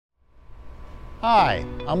Hi,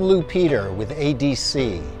 I'm Lou Peter with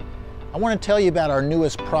ADC. I want to tell you about our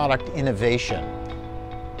newest product innovation,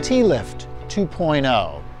 T-Lift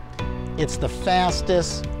 2.0. It's the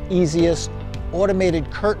fastest, easiest automated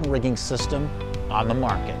curtain rigging system on the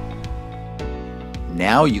market.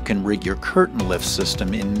 Now you can rig your curtain lift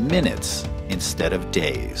system in minutes instead of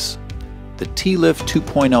days. The T-Lift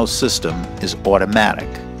 2.0 system is automatic.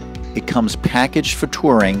 It comes packaged for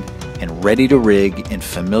touring and ready to rig in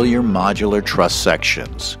familiar modular truss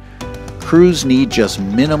sections. Crews need just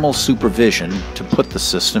minimal supervision to put the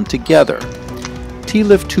system together.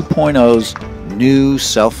 T-Lift 2.0's new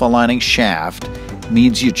self-aligning shaft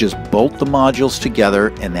means you just bolt the modules together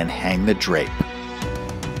and then hang the drape.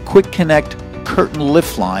 Quick connect curtain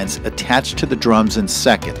lift lines attached to the drums in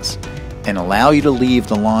seconds and allow you to leave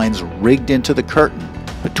the lines rigged into the curtain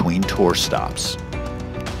between tour stops.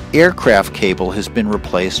 Aircraft cable has been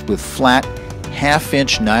replaced with flat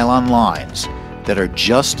half-inch nylon lines that are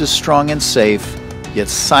just as strong and safe, yet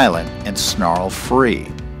silent and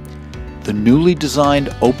snarl-free. The newly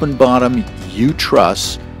designed open-bottom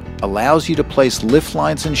U-truss allows you to place lift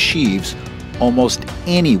lines and sheaves almost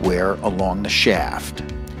anywhere along the shaft.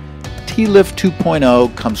 T-Lift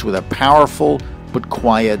 2.0 comes with a powerful but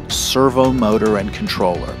quiet servo motor and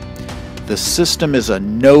controller. The system is a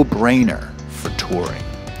no-brainer for touring.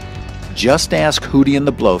 Just ask Hootie and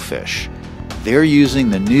the Blowfish. They're using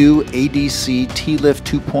the new ADC T-Lift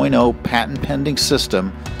 2.0 patent-pending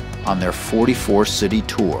system on their 44-city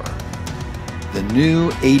tour. The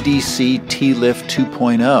new ADC T-Lift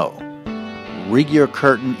 2.0. Rig your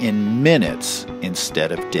curtain in minutes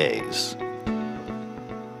instead of days.